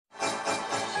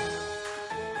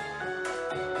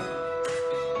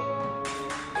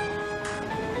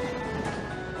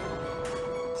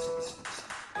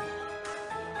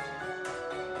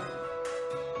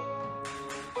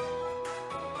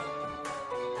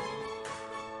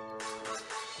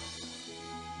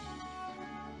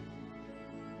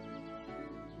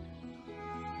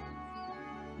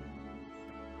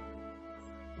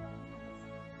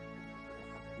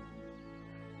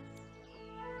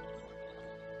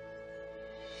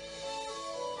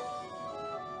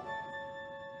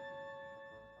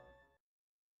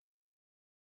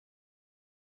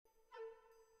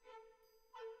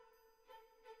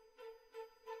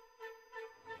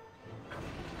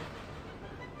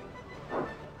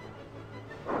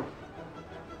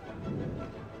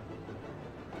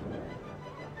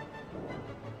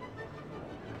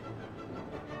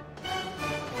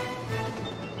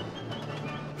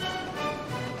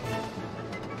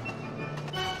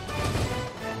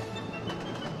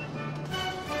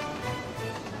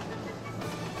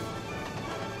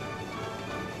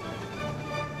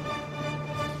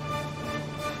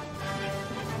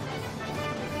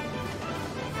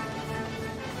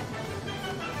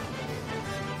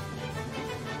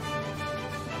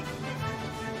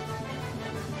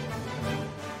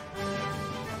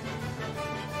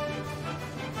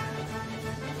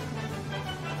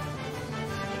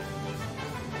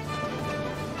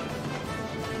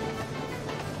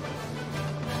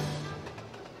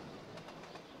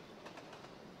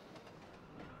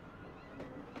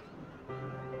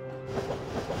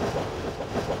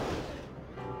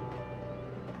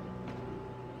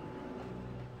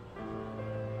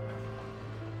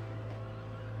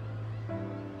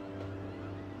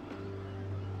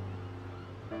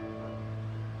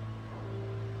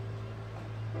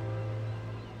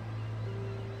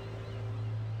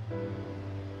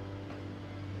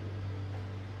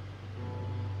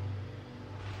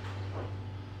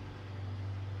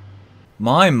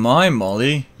My,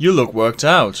 Molly, you look worked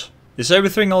out. Is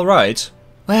everything alright?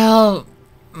 Well,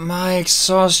 my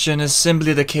exhaustion is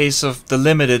simply the case of the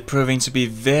Limited proving to be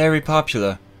very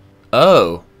popular.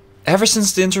 Oh. Ever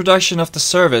since the introduction of the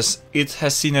service, it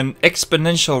has seen an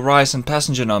exponential rise in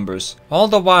passenger numbers. All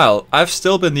the while, I've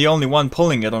still been the only one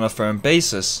pulling it on a firm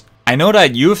basis. I know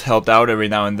that you've helped out every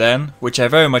now and then, which I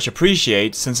very much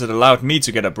appreciate since it allowed me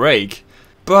to get a break.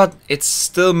 But it's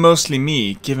still mostly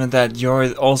me, given that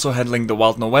you're also handling the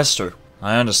Wild Nor'Wester.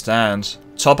 I understand.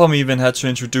 Topham even had to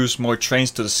introduce more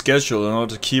trains to the schedule in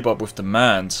order to keep up with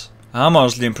demand. I'm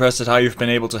honestly impressed at how you've been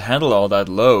able to handle all that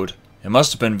load. It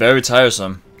must have been very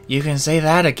tiresome. You can say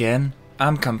that again.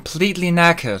 I'm completely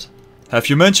knackered. Have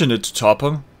you mentioned it to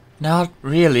Topham? Not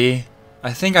really.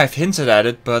 I think I've hinted at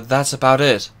it, but that's about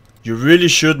it. You really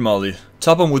should, Molly.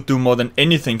 Topham would do more than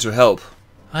anything to help.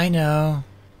 I know.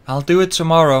 I'll do it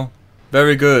tomorrow.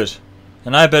 Very good.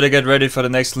 And I better get ready for the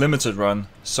next limited run,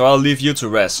 so I'll leave you to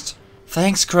rest.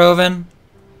 Thanks, Croven.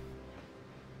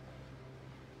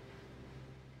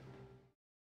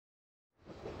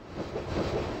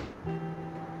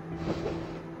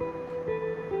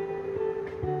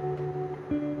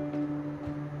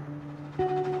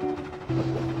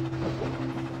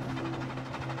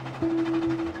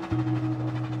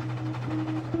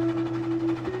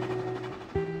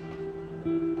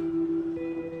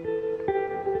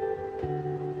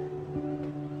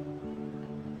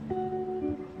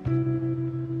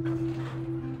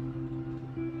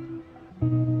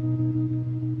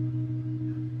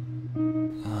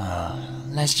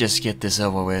 Let's just get this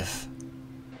over with.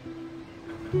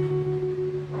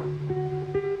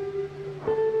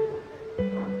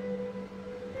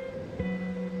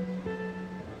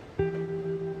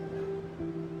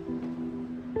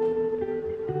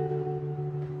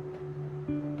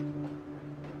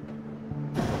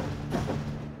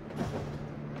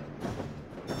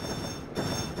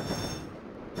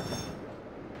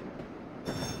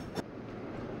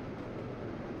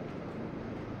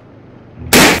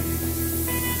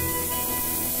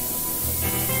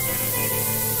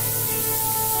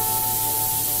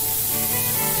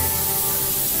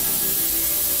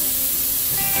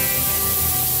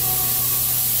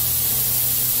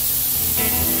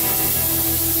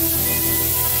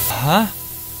 Huh?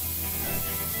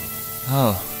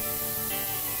 Oh.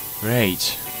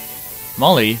 Great.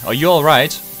 Molly, are you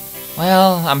alright?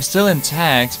 Well, I'm still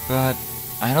intact, but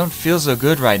I don't feel so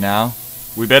good right now.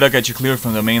 We better get you cleared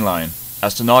from the main line,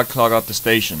 as to not clog up the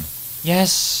station.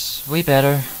 Yes, we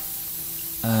better.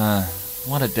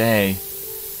 What a day.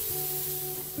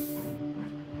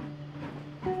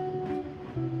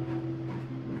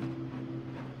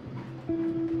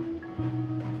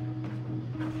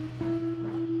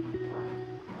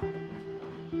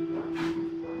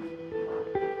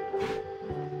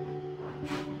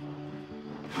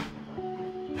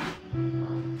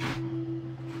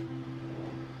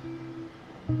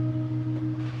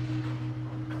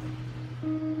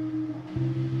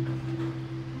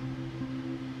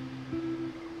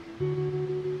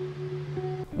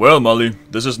 Well, Molly,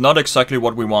 this is not exactly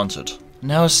what we wanted.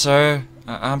 No, sir.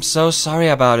 I'm so sorry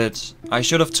about it. I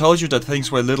should have told you that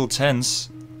things were a little tense.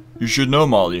 You should know,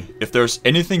 Molly, if there's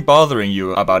anything bothering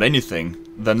you about anything,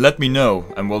 then let me know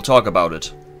and we'll talk about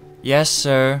it. Yes,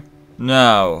 sir.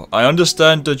 Now, I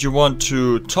understand that you want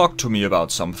to talk to me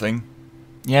about something.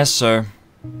 Yes, sir.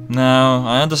 Now,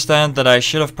 I understand that I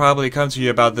should have probably come to you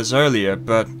about this earlier,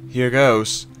 but here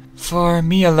goes. For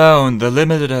me alone, the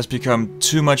Limited has become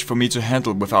too much for me to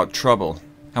handle without trouble.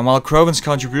 And while Croven's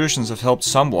contributions have helped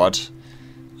somewhat,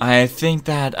 I think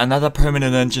that another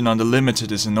permanent engine on the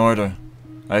Limited is in order.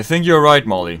 I think you're right,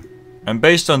 Molly. And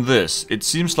based on this, it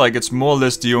seems like it's more or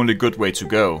less the only good way to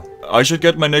go. I should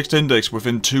get my next index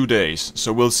within 2 days,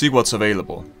 so we'll see what's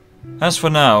available. As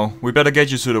for now, we better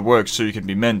get you to the works so you can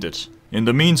be mended. In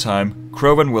the meantime,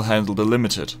 Croven will handle the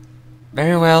Limited.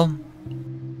 Very well.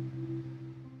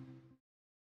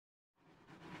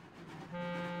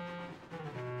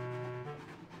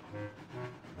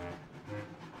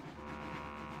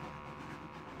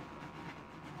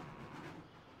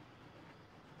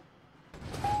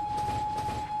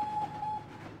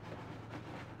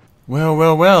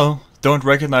 Well, don't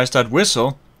recognize that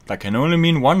whistle? That can only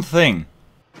mean one thing.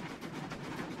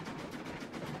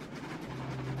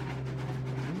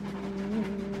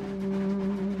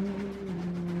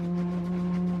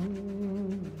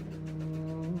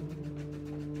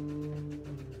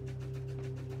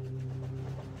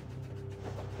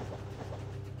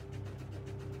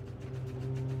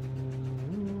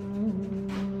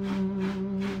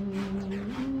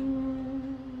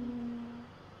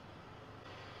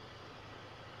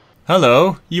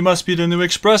 Hello, you must be the new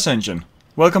express engine.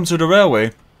 Welcome to the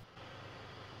railway.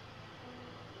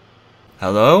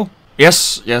 Hello?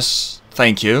 Yes,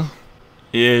 thank you.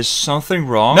 Is something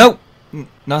wrong? No,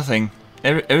 nothing.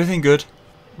 Everything good.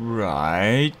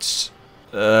 Right.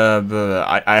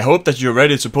 I hope that you're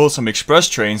ready to pull some express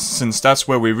trains, since that's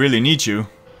where we really need you.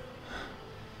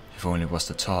 If only it was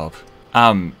the top.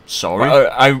 Sorry?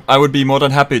 I would be more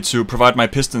than happy to provide my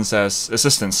pistons as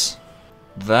assistance.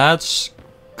 That's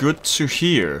good to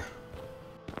hear.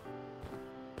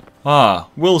 Ah,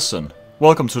 Wilson.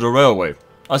 Welcome to the railway.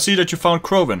 I see that you found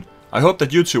Croven. I hope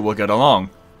that you two will get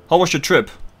along. How was your trip?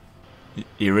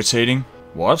 Irritating?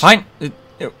 What? Fine.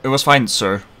 It was fine,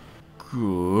 sir.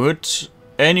 Good.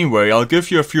 Anyway, I'll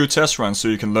give you a few test runs so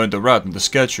you can learn the route and the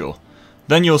schedule.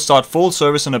 Then you'll start full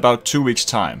service in about 2 weeks'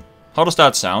 time. How does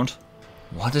that sound?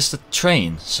 What is the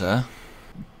train, sir?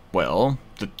 Well,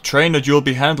 the train that you'll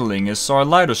be handling is our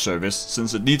lighter service,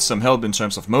 since it needs some help in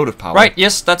terms of motive power. Right,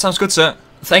 yes, that sounds good, sir.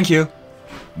 Thank you.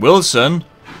 Wilson?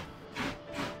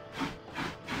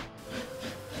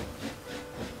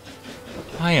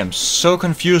 I am so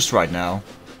confused right now.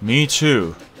 Me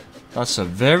too. That's a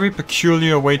very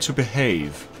peculiar way to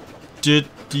behave. Did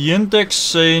the index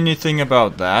say anything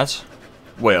about that?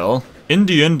 Well, in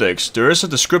the index there is a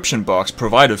description box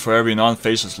provided for every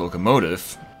non-faceless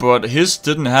locomotive, but his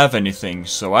didn't have anything,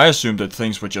 so I assumed that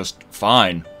things were just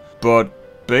fine.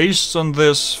 But based on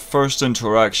this first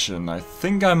interaction, I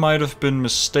think I might have been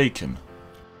mistaken.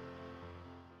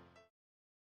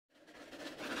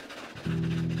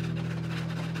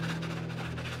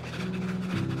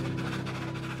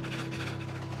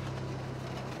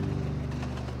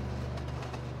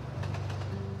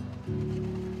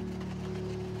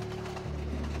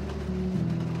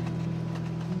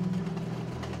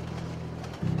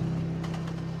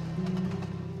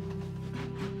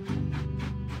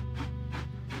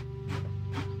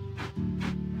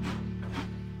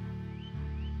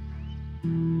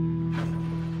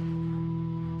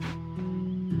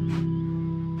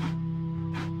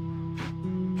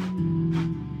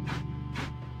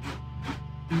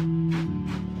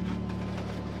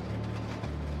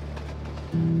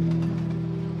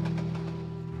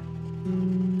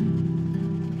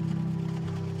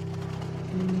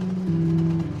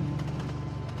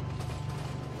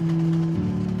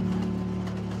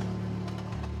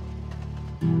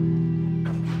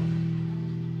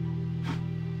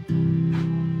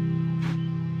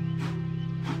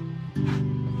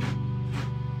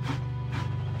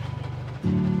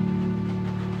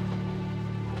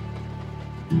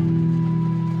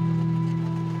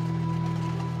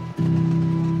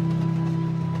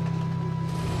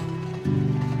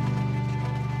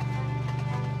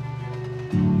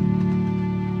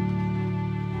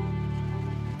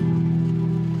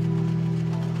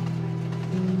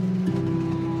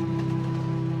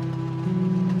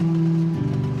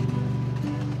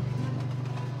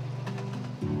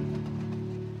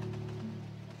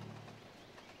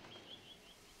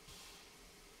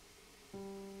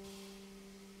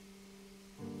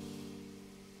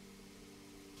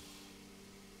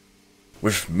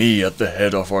 With me at the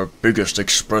head of our biggest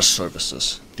express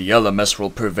services, the LMS will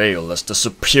prevail as the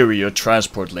superior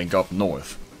transport link up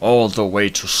north, all the way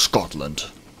to Scotland.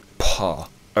 Pah,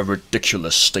 a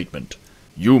ridiculous statement.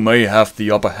 You may have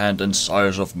the upper hand in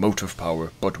size of motive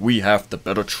power, but we have the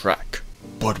better track.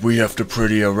 But we have the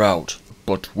prettier route,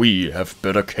 but we have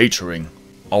better catering.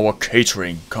 Our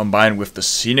catering, combined with the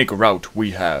scenic route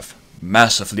we have,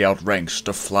 massively outranks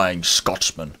the Flying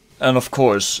Scotsman. And of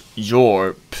course,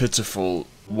 your pitiful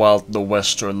Wild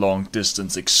Nor'Wester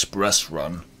long-distance express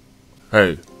run.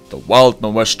 Hey, the Wild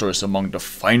Nor'Wester is among the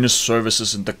finest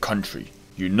services in the country.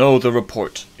 You know the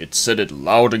report, it said it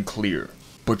loud and clear.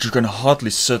 But you can hardly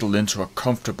settle into a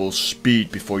comfortable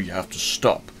speed before you have to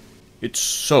stop. It's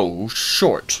so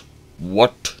short.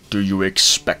 What do you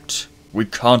expect? We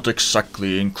can't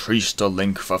exactly increase the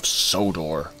length of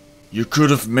Sodor. You could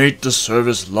have made the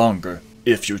service longer.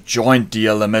 If you joined the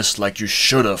LMS like you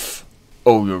should have.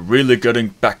 Oh, you're really getting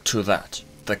back to that.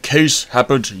 The case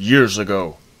happened years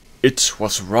ago. It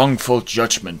was wrongful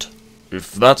judgment.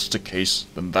 If that's the case,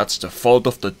 then that's the fault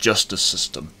of the justice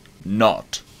system,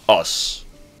 not us.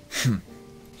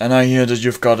 And I hear that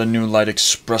you've got a new light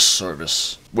express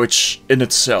service, which in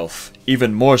itself,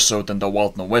 even more so than the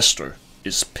Wild Nor'Wester,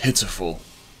 is pitiful.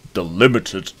 The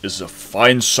Limited is a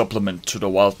fine supplement to the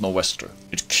Wild Nor'Wester.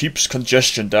 It keeps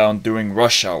congestion down during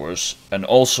rush hours and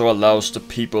also allows the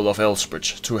people of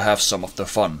Elsbridge to have some of the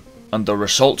fun. And the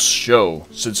results show,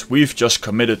 since we've just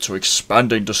committed to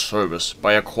expanding the service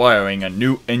by acquiring a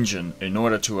new engine in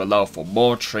order to allow for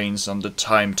more trains on the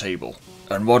timetable.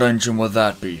 And what engine would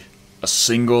that be? A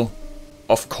single?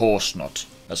 Of course not.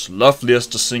 As lovely as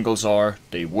the singles are,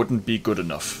 they wouldn't be good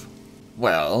enough.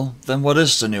 Well, then what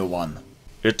is the new one?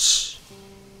 It's...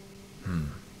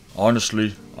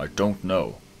 Honestly, I don't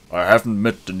know. I haven't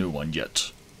met the new one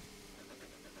yet.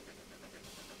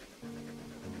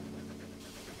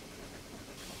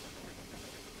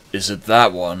 Is it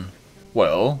that one?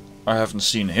 Well, I haven't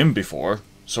seen him before,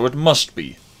 so it must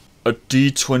be. A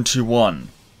D21.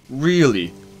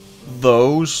 Really?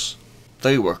 Those?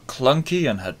 They were clunky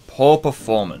and had poor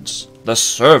performance. The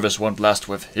service won't last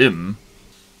with him.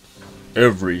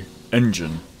 Every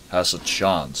engine has a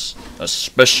chance,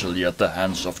 especially at the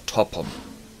hands of Topham.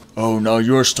 Oh, now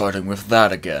you're starting with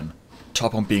that again.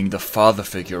 Topham being the father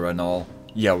figure and all.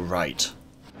 Yeah, right.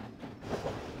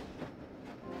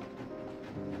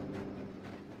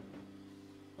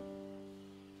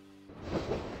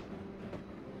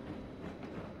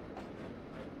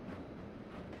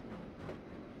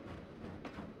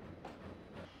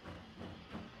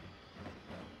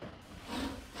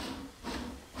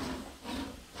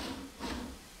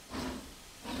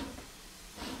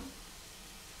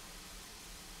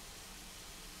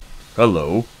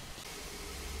 Hello.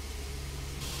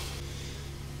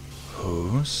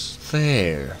 Who's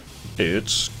there?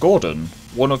 It's Gordon,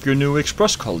 one of your new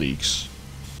Express colleagues.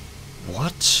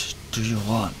 What do you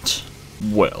want?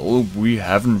 Well, we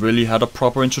haven't really had a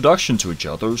proper introduction to each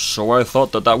other, so I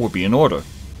thought that would be in order.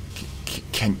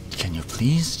 Can you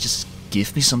please just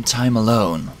give me some time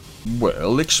alone?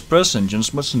 Well, Express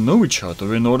engines must know each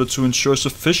other in order to ensure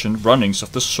sufficient runnings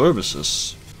of the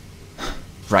services.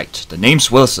 Right, the name's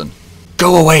Wilson.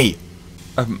 Go away!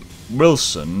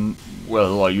 Wilson?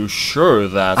 Well, are you sure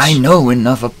that... I know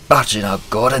enough about you now,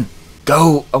 Gordon.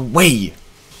 Go away!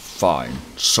 Fine,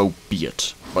 so be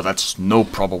it. But that's no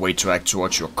proper way to act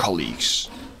towards your colleagues.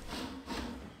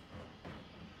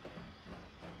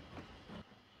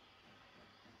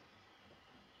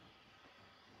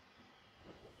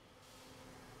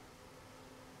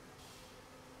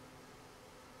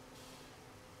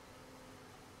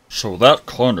 So that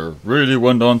Connor really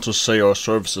went on to say our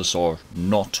services are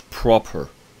not proper.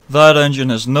 That engine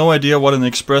has no idea what an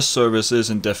express service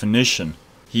is in definition.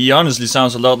 He honestly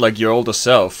sounds a lot like your older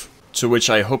self, to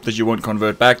which I hope that you won't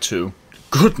convert back to.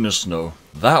 Goodness no,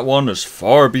 that one is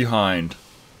far behind.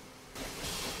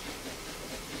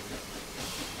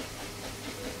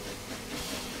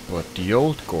 But the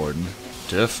old Gordon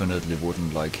definitely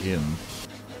wouldn't like him.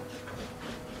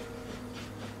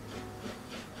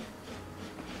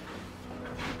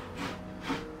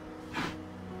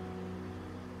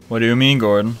 What do you mean,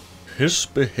 Gordon? His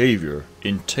behavior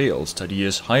entails that he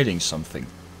is hiding something.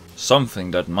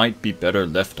 Something that might be better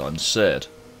left unsaid.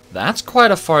 That's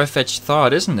quite a far-fetched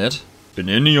thought, isn't it? In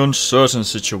any uncertain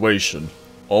situation,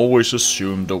 always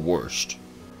assume the worst.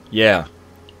 Yeah,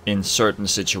 in certain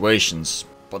situations.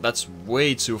 But that's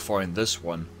way too far in this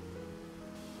one.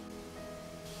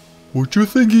 Would you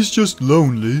think he's just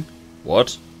lonely?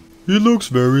 What? He looks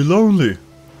very lonely.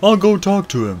 I'll go talk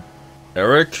to him.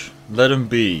 Eric, let him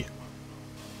be.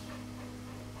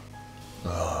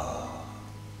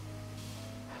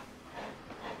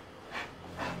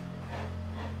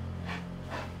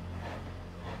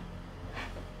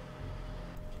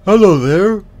 Hello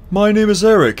there. My name is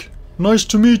Eric. Nice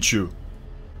to meet you.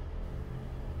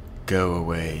 Go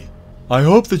away. I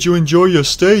hope that you enjoy your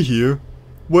stay here.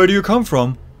 Where do you come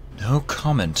from? No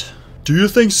comment. Do you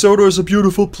think Soda is a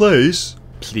beautiful place?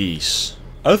 Please.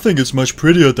 I think it's much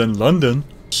prettier than London.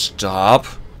 Stop.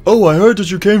 Oh, I heard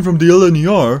that you came from the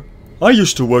LNER. I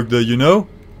used to work there, you know.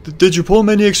 Did you pull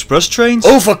many express trains?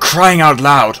 Oh, for crying out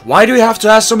loud! Why do you have to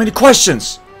ask so many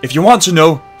questions? If you want to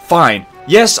know, fine.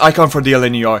 Yes, I come from the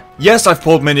LNER. Yes, I've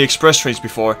pulled many express trains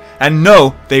before. And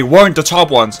no, they weren't the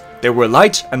top ones. They were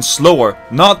light and slower,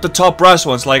 not the top brass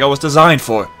ones like I was designed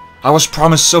for. I was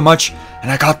promised so much,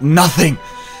 and I got nothing.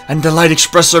 And the light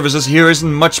express services here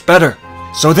isn't much better.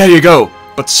 So there you go.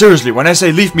 But seriously, when I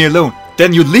say leave me alone,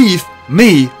 then you leave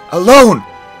me alone!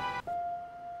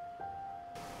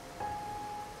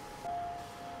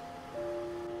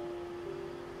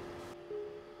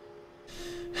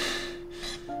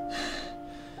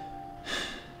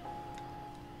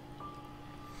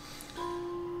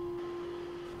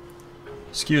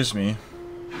 Excuse me.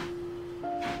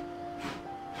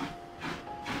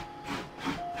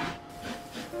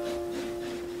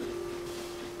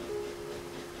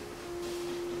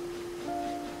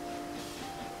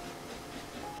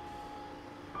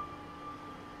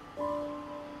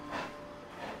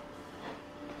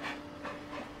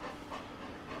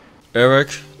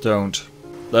 Eric, don't.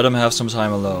 Let him have some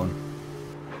time alone.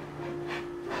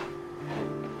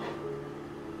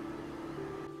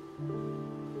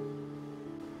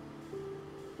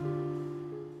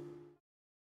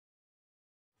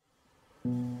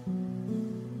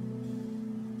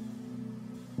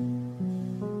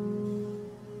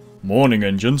 Morning,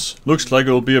 engines. Looks like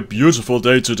it'll be a beautiful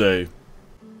day today.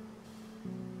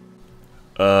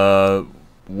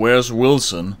 Where's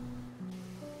Wilson?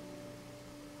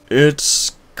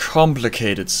 It's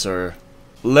complicated, sir.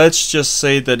 Let's just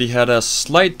say that he had a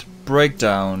slight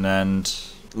breakdown and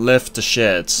left the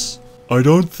sheds. I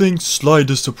don't think slight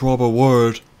is the proper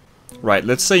word. Right,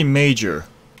 let's say major.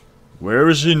 Where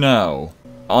is he now?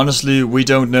 Honestly, we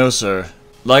don't know, sir.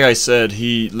 Like I said,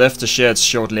 he left the sheds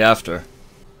shortly after.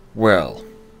 Well,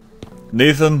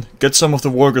 Nathan, get some of the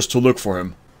workers to look for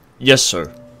him. yes,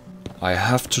 sir. I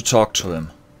have to talk to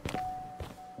him.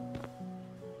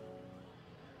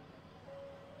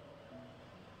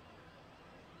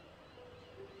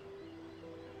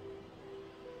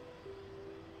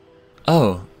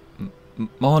 Oh,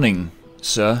 morning,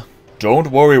 sir.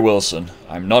 Don't worry, Wilson.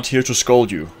 I'm not here to scold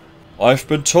you. I've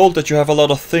been told that you have a lot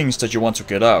of things that you want to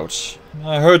get out.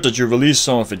 I heard that you released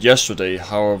some of it yesterday,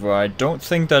 however, I don't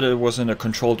think that it was in a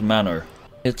controlled manner.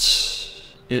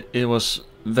 It was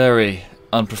very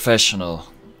unprofessional,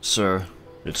 sir.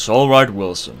 It's alright,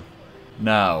 Wilson.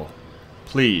 Now,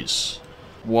 please,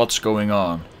 what's going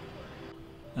on?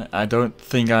 I don't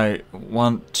think I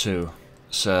want to,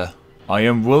 sir. I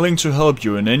am willing to help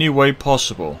you in any way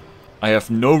possible. I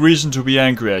have no reason to be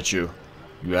angry at you.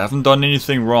 You haven't done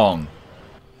anything wrong.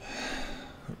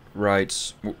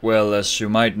 Right. Well, as you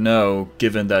might know,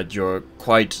 given that you're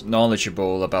quite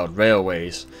knowledgeable about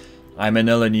railways, I'm an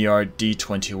LNER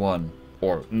D21,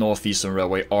 or Northeastern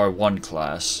Railway R1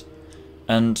 class.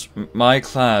 And my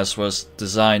class was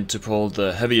designed to pull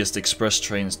the heaviest express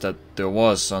trains that there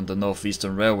was on the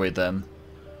Northeastern Railway then.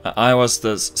 I was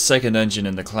the second engine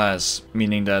in the class,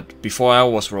 meaning that before I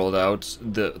was rolled out,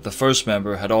 the first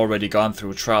member had already gone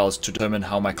through trials to determine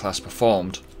how my class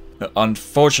performed.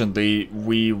 Unfortunately,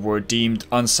 we were deemed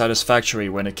unsatisfactory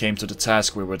when it came to the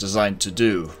task we were designed to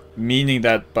do, meaning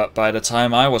that by the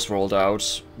time I was rolled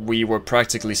out, we were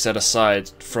practically set aside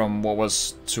from what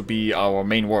was to be our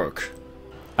main work.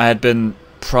 I had been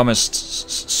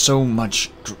promised so much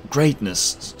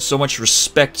greatness, so much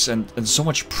respect and so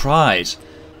much pride.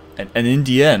 And in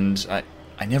the end,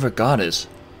 I never got it.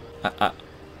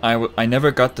 I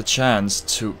never got the chance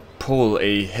to pull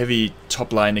a heavy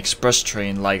top-line express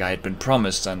train like I had been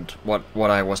promised and what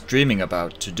I was dreaming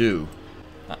about to do.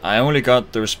 I only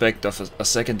got the respect of a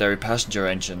secondary passenger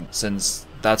engine, since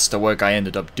that's the work I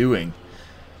ended up doing.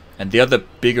 And the other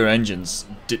bigger engines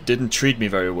didn't treat me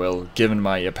very well, given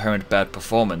my apparent bad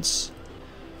performance.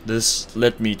 This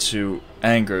led me to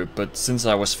anger, but since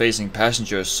I was facing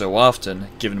passengers so often,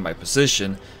 given my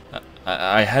position,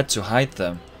 I had to hide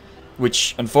them,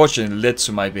 which unfortunately led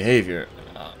to my behavior.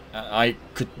 I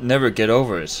could never get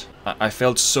over it. I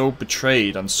felt so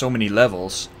betrayed on so many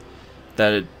levels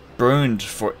that it burned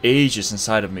for ages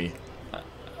inside of me.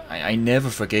 I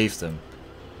never forgave them.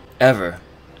 Ever.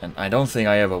 And I don't think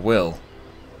I ever will.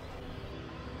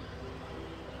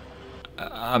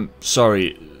 I'm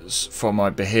sorry for my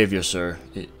behavior, sir.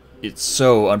 It's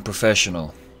so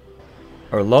unprofessional.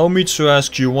 Allow me to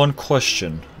ask you one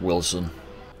question, Wilson.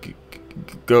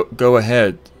 Go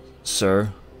ahead,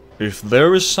 sir. If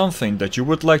there is something that you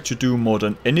would like to do more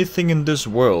than anything in this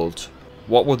world,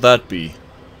 what would that be?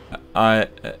 I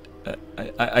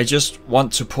just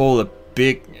want to pull a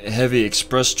big, heavy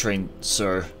express train,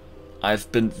 sir.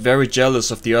 I've been very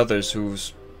jealous of the others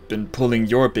who's been pulling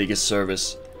your biggest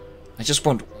service. I just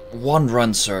want one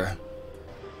run, sir.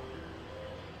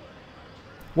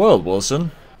 Well,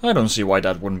 Wilson, I don't see why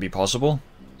that wouldn't be possible.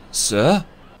 Sir?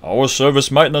 Our service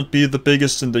might not be the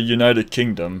biggest in the United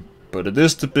Kingdom, but it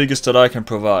is the biggest that I can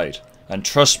provide. And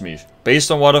trust me,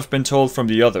 based on what I've been told from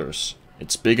the others,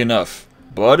 it's big enough.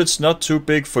 But it's not too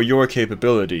big for your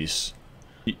capabilities.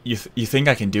 You think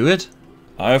I can do it?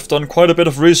 I have done quite a bit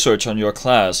of research on your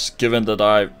class, given that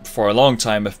I, for a long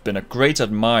time, have been a great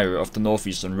admirer of the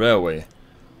Northeastern Railway.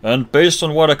 And based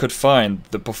on what I could find,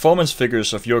 the performance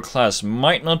figures of your class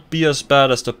might not be as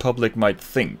bad as the public might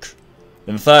think.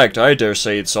 In fact, I dare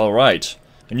say it's alright.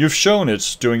 And you've shown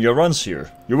it during your runs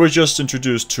here. You were just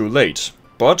introduced too late.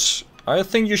 But I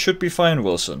think you should be fine,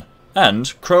 Wilson.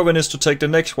 And Crowin is to take the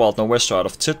next Wild Nor'Wester out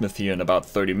of Titmuth here in about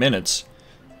 30 minutes.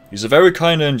 He's a very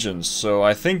kind engine, so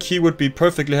I think he would be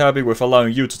perfectly happy with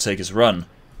allowing you to take his run.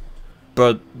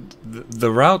 But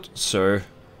the route, sir,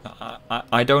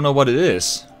 I don't know what it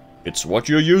is. It's what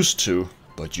you're used to,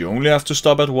 but you only have to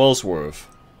stop at Wellsworth.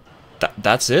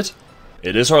 That's it?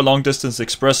 It is our long-distance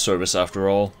express service after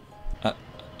all.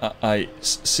 I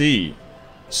see,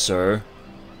 sir.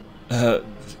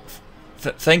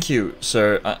 Thank you,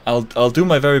 sir. I'll do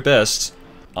my very best.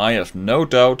 I have no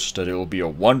doubt that it will be a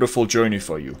wonderful journey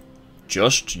for you.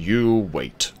 Just you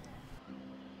wait.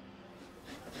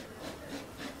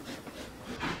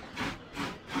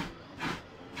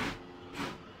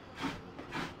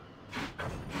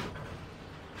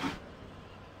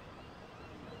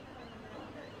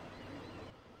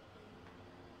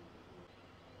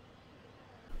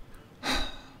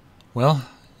 Well,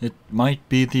 it might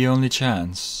be the only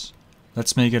chance.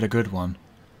 Let's make it a good one.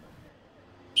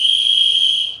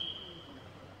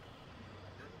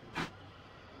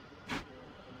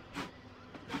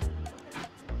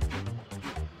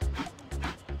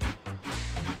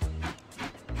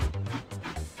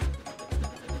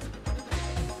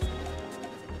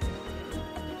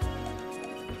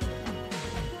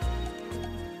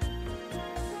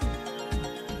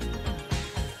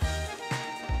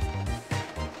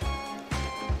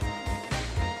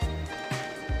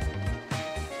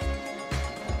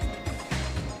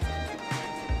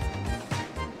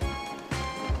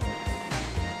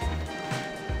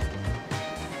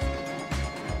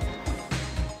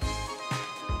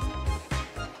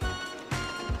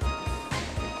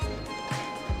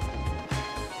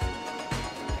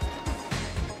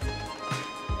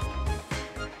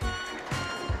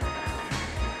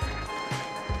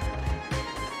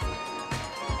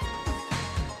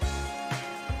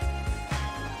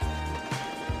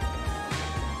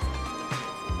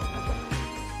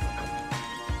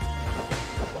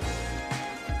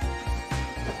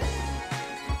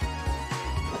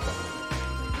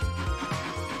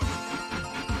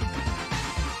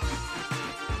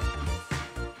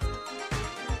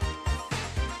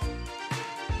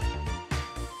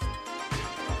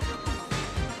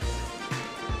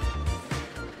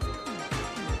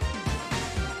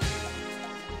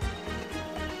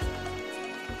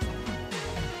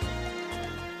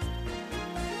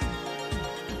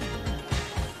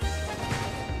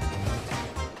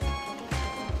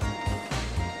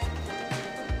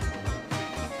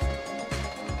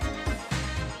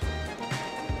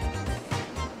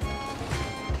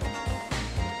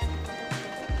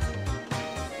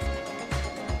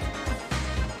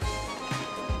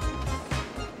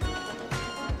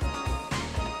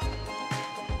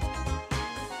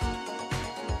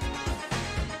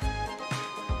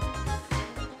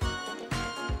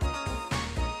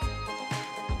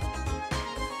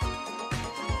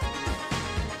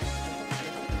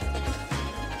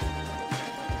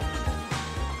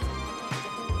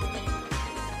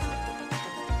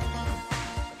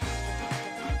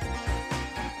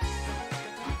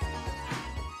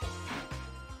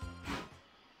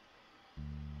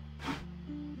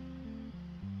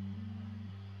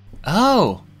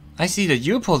 Oh, I see that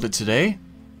you pulled it today.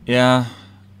 Yeah,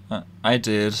 I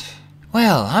did.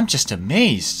 Well, I'm just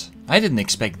amazed. I didn't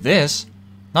expect this.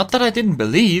 Not that I didn't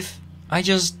believe, I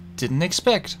just didn't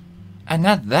expect. And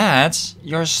at that,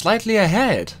 you're slightly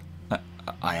ahead.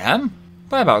 I am?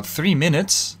 By about 3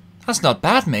 minutes. That's not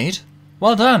bad, mate.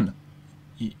 Well done.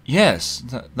 Yes,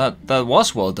 that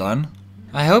was well done.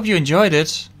 I hope you enjoyed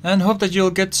it, and hope that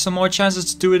you'll get some more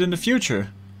chances to do it in the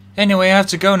future. Anyway, I have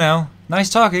to go now. Nice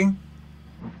talking.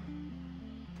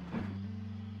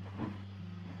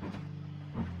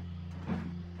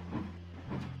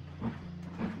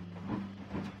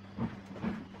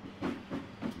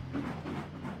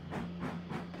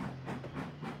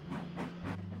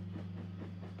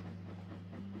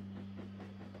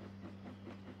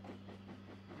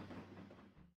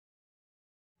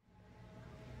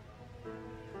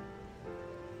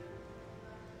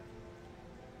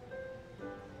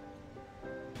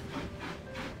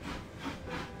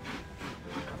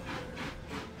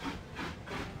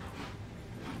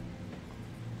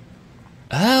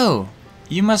 Oh,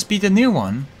 you must be the new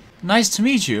one. Nice to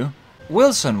meet you.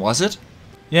 Wilson, was it?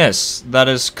 Yes, that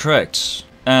is correct.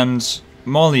 And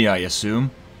Molly, I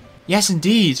assume? Yes,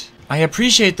 indeed. I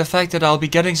appreciate the fact that I'll be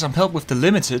getting some help with the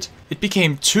limited. It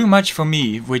became too much for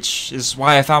me, which is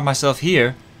why I found myself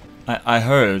here. I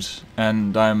heard,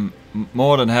 and I'm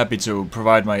more than happy to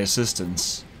provide my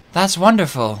assistance. That's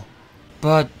wonderful.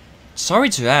 But, sorry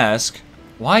to ask,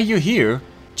 why are you here?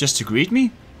 Just to greet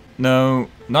me? No,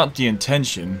 not the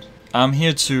intention. I'm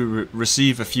here to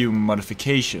receive a few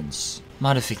modifications.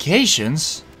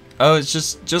 Modifications? Oh, it's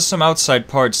just some outside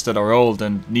parts that are old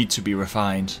and need to be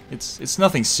refined. It's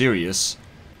nothing serious.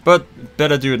 But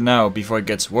better do it now before it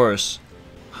gets worse.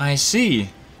 I see.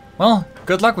 Well,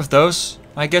 good luck with those.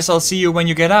 I guess I'll see you when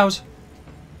you get out.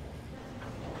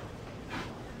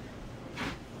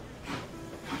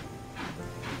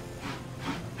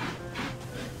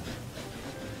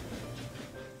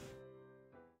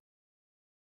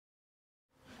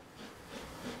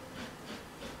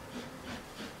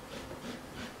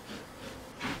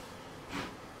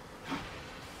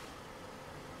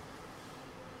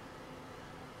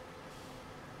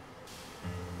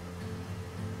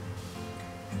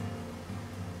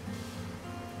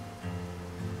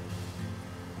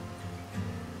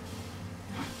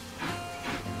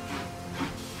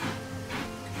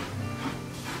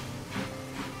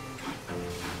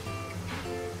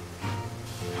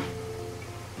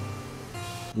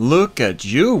 Look at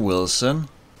you, Wilson.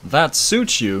 That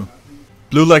suits you.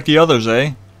 Blue like the others,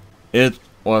 eh? It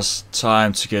was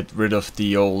time to get rid of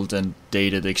the old and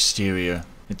dated exterior.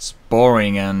 It's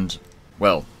boring and,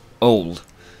 well, old.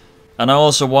 And I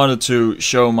also wanted to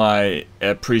show my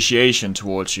appreciation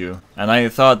towards you, and I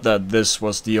thought that this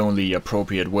was the only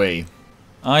appropriate way.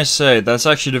 I say, that's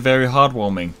actually very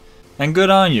heartwarming. And good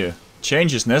on you.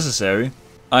 Change is necessary.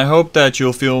 I hope that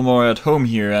you'll feel more at home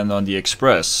here and on the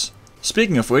Express.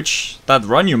 Speaking of which, that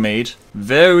run you made,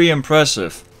 very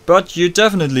impressive. But you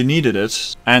definitely needed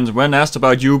it. And when asked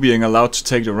about you being allowed to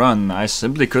take the run, I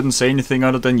simply couldn't say anything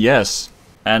other than yes.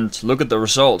 And look at the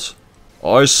result.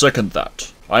 I second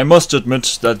that. I must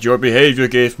admit that your behavior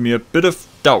gave me a bit of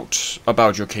doubt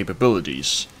about your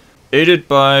capabilities. Aided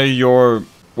by your,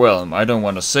 well, I don't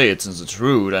want to say it since it's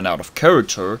rude and out of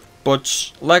character,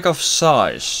 but lack of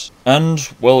size. And,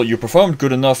 well, you performed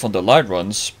good enough on the light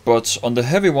runs, but on the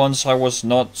heavy ones I was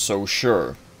not so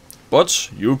sure. But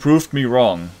you proved me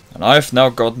wrong, and I've now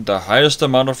gotten the highest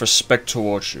amount of respect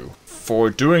towards you. For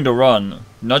doing the run,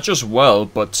 not just well,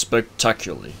 but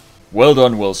spectacularly. Well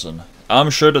done, Wilson. I'm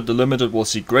sure that the Limited will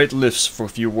see great lifts for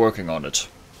you working on it.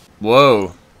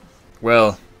 Whoa.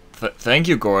 Well, thank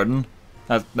you, Gordon.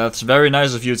 That's very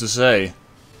nice of you to say.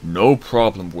 No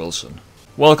problem, Wilson.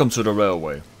 Welcome to the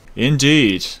railway.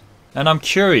 Indeed. And I'm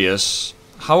curious,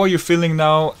 how are you feeling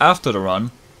now after the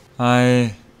run?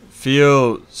 I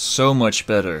feel so much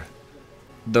better.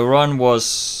 The run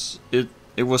was... it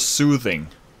was soothing.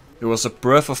 It was a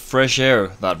breath of fresh air,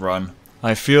 that run.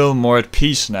 I feel more at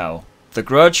peace now. The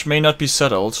grudge may not be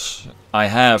settled. I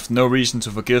have no reason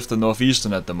to forgive the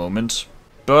Northeastern at the moment.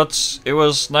 But it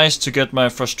was nice to get my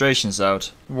frustrations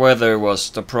out, whether it was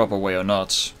the proper way or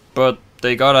not. But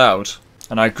they got out,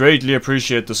 and I greatly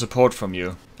appreciate the support from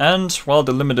you. And while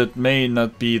the Limited may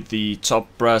not be the top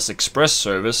brass express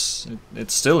service,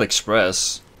 it's still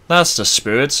express. That's the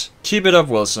spirit. Keep it up,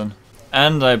 Wilson.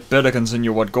 And I better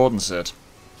continue what Gordon said.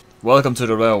 Welcome to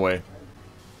the railway.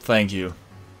 Thank you.